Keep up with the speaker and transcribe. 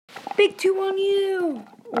Big two on you.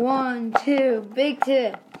 1, 2, big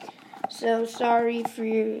two. So sorry for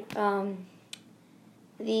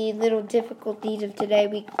the little difficulties of today.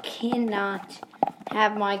 We cannot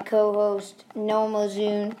have my co-host Noah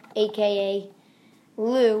Mazoon, aka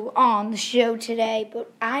Lou, on the show today,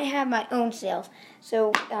 but I have my own sales.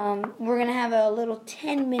 So we're gonna have a little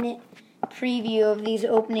 10-minute preview of these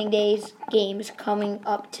opening days games coming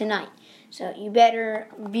up tonight. So you better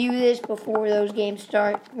view this before those games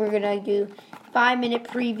start. We're going to do 5-minute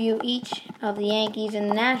preview each of the Yankees and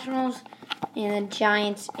the Nationals and the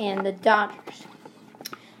Giants and the Dodgers.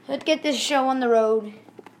 Let's get this show on the road.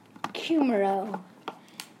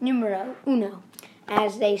 Numero uno,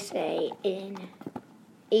 as they say in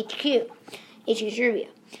HQ Trivia.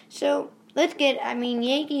 So let's get,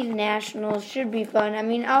 Yankees and Nationals should be fun.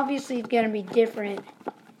 Obviously it's going to be different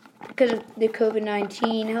because of the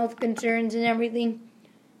COVID-19 health concerns and everything.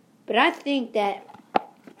 But I think that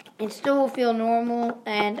it still will feel normal.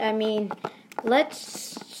 And,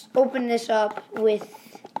 let's open this up with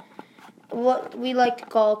what we like to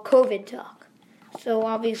call COVID talk. So,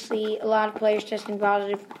 obviously, a lot of players testing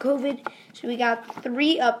positive for COVID. So, we got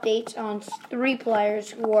 3 updates on 3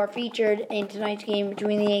 players who are featured in tonight's game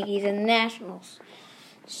between the Yankees and the Nationals.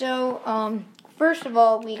 So, first of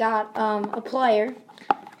all, we got a player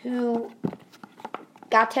who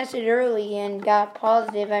got tested early and got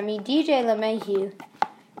positive. DJ LeMahieu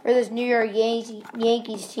for this New York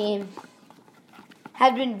Yankees team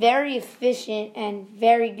has been very efficient and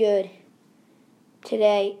very good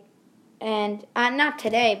today. And not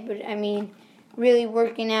today, but really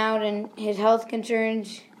working out and his health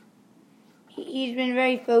concerns. He's been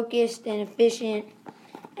very focused and efficient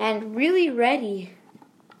and really ready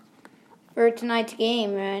for tonight's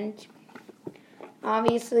game. And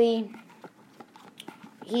obviously,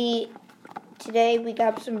 today we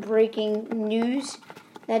got some breaking news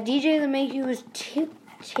that DJ LeMahieu was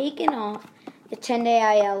taken off the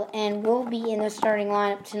 10-day IL and will be in the starting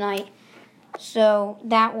lineup tonight. So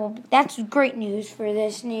that's great news for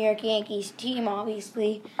this New York Yankees team,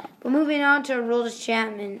 obviously. But moving on to Aroldis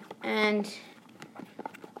Chapman, and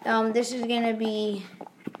this is going to be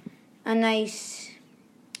a nice.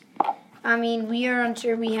 We are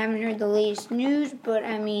unsure. We haven't heard the latest news, but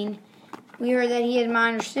we heard that he has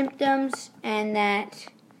minor symptoms and that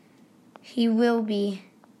he will be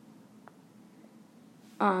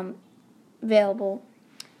available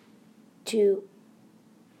to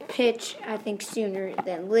pitch, I think, sooner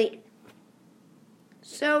than later.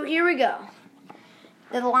 So here we go.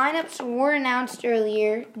 The lineups were announced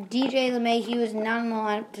earlier. DJ LeMahieu is not in the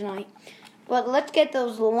lineup tonight. But let's get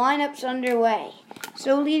those lineups underway.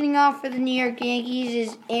 So leading off for the New York Yankees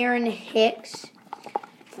is Aaron Hicks,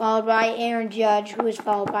 followed by Aaron Judge, who is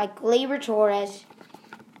followed by Gleyber Torres,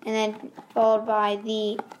 and then followed by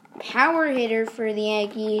the power hitter for the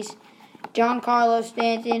Yankees, Giancarlo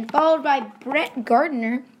Stanton, followed by Brett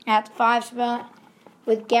Gardner at the 5 spot,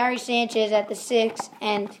 with Gary Sanchez at the 6,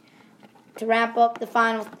 and to wrap up the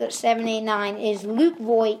final 7, 8, 9 is Luke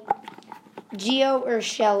Voit, Gio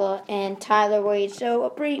Urshela, and Tyler Wade. So a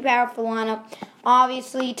pretty powerful lineup.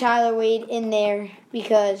 Obviously, Tyler Wade in there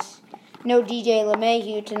because no DJ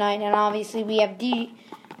LeMahieu tonight, and obviously we have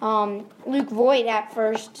Luke Voit at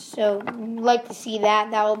first. So like to see that.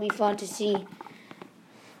 That will be fun to see.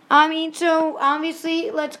 So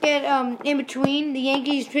obviously, let's get in between. The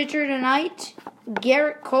Yankees pitcher tonight,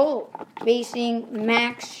 Garrett Cole, facing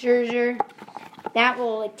Max Scherzer. That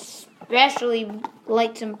will especially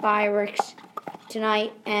light some fireworks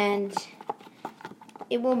tonight, and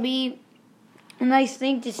it will be a nice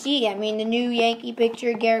thing to see. The new Yankee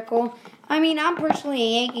pitcher, Garrett Cole. I'm personally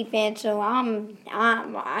a Yankee fan, so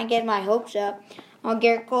I get my hopes up on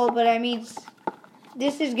Garrett Cole, but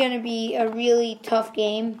this is going to be a really tough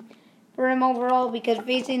game for him overall because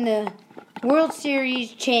facing the World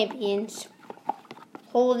Series champions,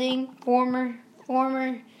 holding former,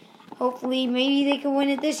 hopefully maybe they can win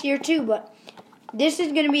it this year too, but this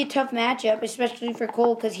is going to be a tough matchup, especially for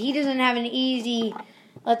Cole, because he doesn't have an easy,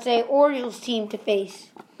 let's say, Orioles team to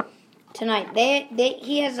face tonight.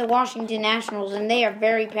 He has the Washington Nationals, and they are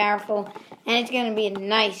very powerful, and it's going to be a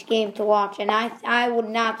nice game to watch. And I would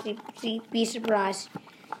not be surprised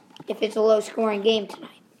if it's a low-scoring game tonight.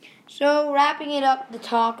 So, wrapping it up, the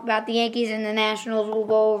talk about the Yankees and the Nationals, we'll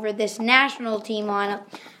go over this national team lineup.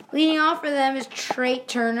 Leading off for them is Trey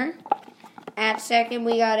Turner. At second,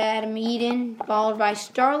 we got Adam Eden, followed by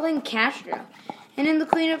Starlin Castro. And in the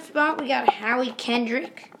cleanup spot, we got Howie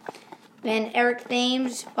Kendrick, then Eric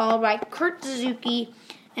Thames, followed by Kurt Suzuki.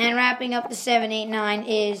 And wrapping up the 7, 8, 9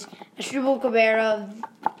 is Asdrubal Cabrera,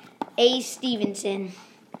 A. Stevenson,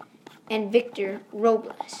 and Victor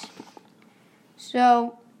Robles.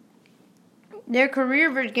 So, their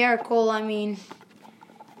career versus Garrett Cole, I mean,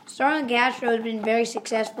 Starlin Castro has been very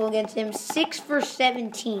successful against him. 6 for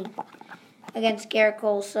 17 against Garrett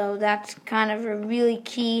Cole, so that's kind of a really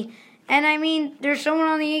key. And, I mean, there's someone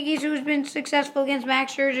on the Yankees who's been successful against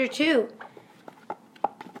Max Scherzer, too.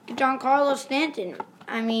 Giancarlo Stanton.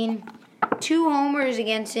 I mean, 2 homers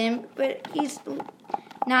against him, but he's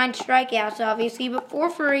 9 strikeouts, obviously, but 4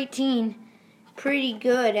 for 18. Pretty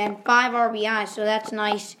good, and 5 RBIs, so that's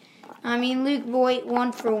nice. I mean, Luke Voigt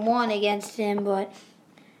 1 for 1 against him, but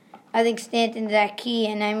I think Stanton's that key.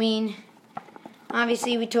 And I mean,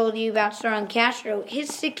 obviously we told you about Starlin Castro. His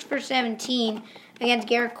 6 for 17 against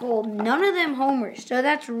Garrett Cole, none of them homers, so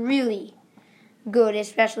that's really good,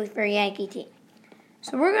 especially for a Yankee team.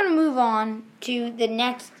 So we're going to move on to the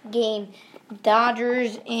next game,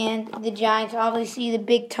 Dodgers and the Giants. Obviously the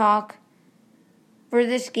big talk for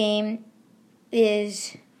this game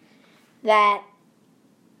is that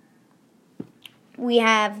we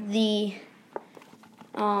have the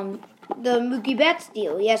Mookie Betts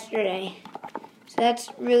deal yesterday. So that's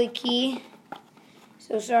really key.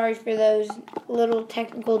 So sorry for those little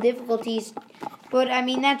technical difficulties. But, I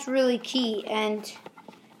mean, that's really key. And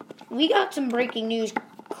we got some breaking news.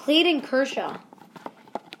 Clayton Kershaw,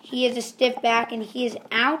 he has a stiff back and he is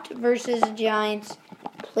out versus the Giants,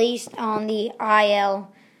 placed on the IL,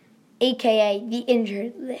 a.k.a. the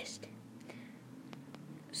injured list.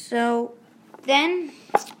 So, then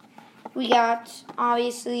we got,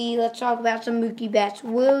 obviously, let's talk about some Mookie Betts.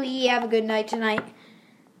 Will he have a good night tonight?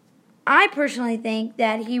 I personally think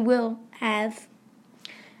that he will have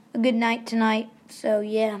a good night tonight. So,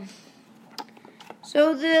 yeah.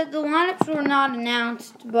 So, the lineups were not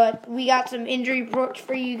announced, but we got some injury reports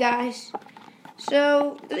for you guys.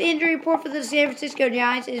 So, the injury report for the San Francisco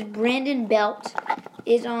Giants is Brandon Belt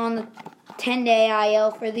is on the 10-day IL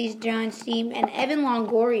for these Giants team, and Evan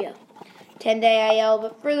Longoria, 10-day IL.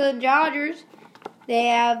 But for the Dodgers, they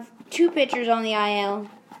have 2 pitchers on the IL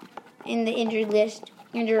in the injured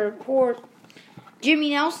report. Jimmy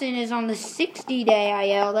Nelson is on the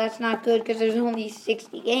 60-day IL. That's not good because there's only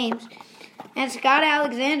 60 games. And Scott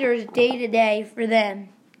Alexander is day-to-day for them.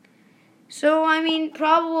 So, I mean,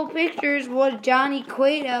 probable pitchers was Johnny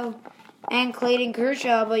Cueto and Clayton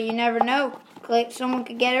Kershaw, but you never know. Someone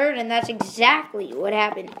could get hurt, and that's exactly what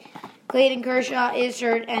happened. Clayton Kershaw is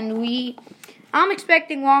hurt, and I'm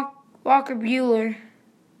expecting Walker Buehler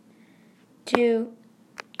to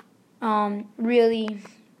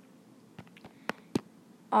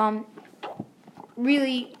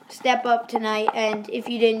really step up tonight. And if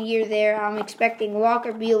you didn't hear there, I'm expecting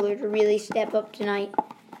Walker Buehler to really step up tonight,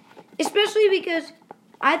 especially because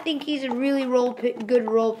I think he's a really good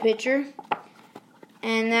role pitcher,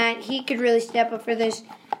 and that he could really step up for this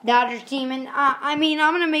Dodgers team. And I mean,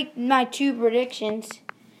 I'm going to make my 2 predictions.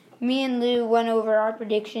 Me and Lou went over our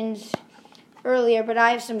predictions earlier, but I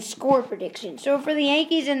have some score predictions. So for the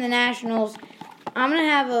Yankees and the Nationals, I'm going to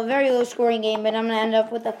have a very low-scoring game, but I'm going to end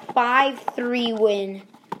up with a 5-3 win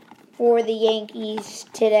for the Yankees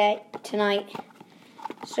tonight.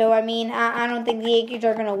 So, I mean, I don't think the Yankees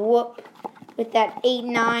are going to whoop with that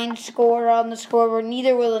 8-9 score on the scoreboard.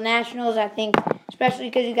 Neither will the Nationals, I think, especially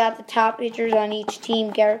because you got the top pitchers on each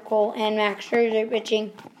team, Garrett Cole and Max Scherzer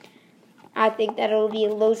pitching. I think that it'll be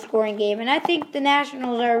a low-scoring game. And I think the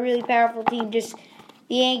Nationals are a really powerful team. Just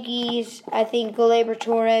the Yankees, I think Gleyber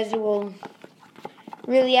Torres will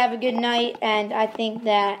really have a good night. And I think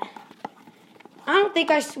that, I don't think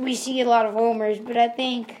we see a lot of homers, but I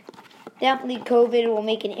think definitely COVID will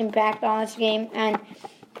make an impact on this game. And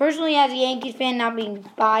personally, as a Yankees fan, not being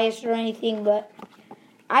biased or anything, but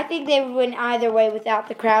I think they would win either way without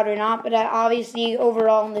the crowd or not. But obviously,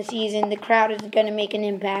 overall in the season, the crowd is going to make an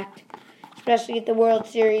impact. Especially at the World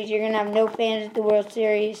Series. You're going to have no fans at the World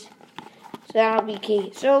Series. So that'll be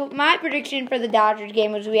key. So my prediction for the Dodgers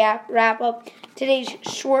game as we wrap up today's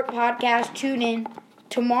short podcast. Tune in.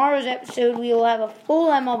 Tomorrow's episode, we will have a full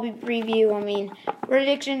MLB preview. I mean,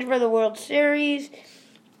 predictions for the World Series.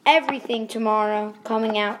 Everything tomorrow.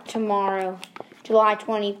 Coming out tomorrow, July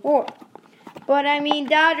 24th. But, I mean,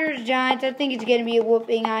 Dodgers, Giants, I think it's going to be a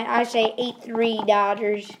whooping. I say 8-3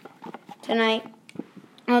 Dodgers tonight.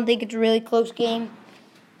 I don't think it's a really close game.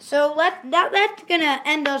 So that's going to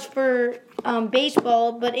end us for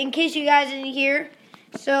baseball. But in case you guys didn't hear,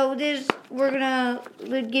 so we're going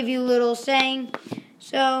to give you a little saying.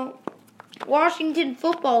 So, Washington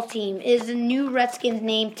football team is the new Redskins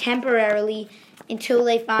name temporarily until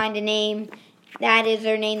they find a name. That is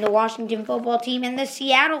their name, the Washington football team. And the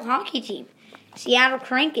Seattle hockey team, Seattle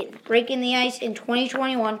Kraken, breaking the ice in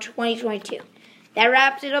 2021-2022. That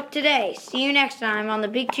wraps it up today. See you next time on the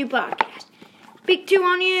Big 2 Podcast. Big 2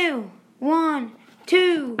 on you. 1,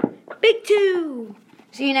 2, Big 2.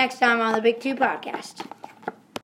 See you next time on the Big 2 podcast.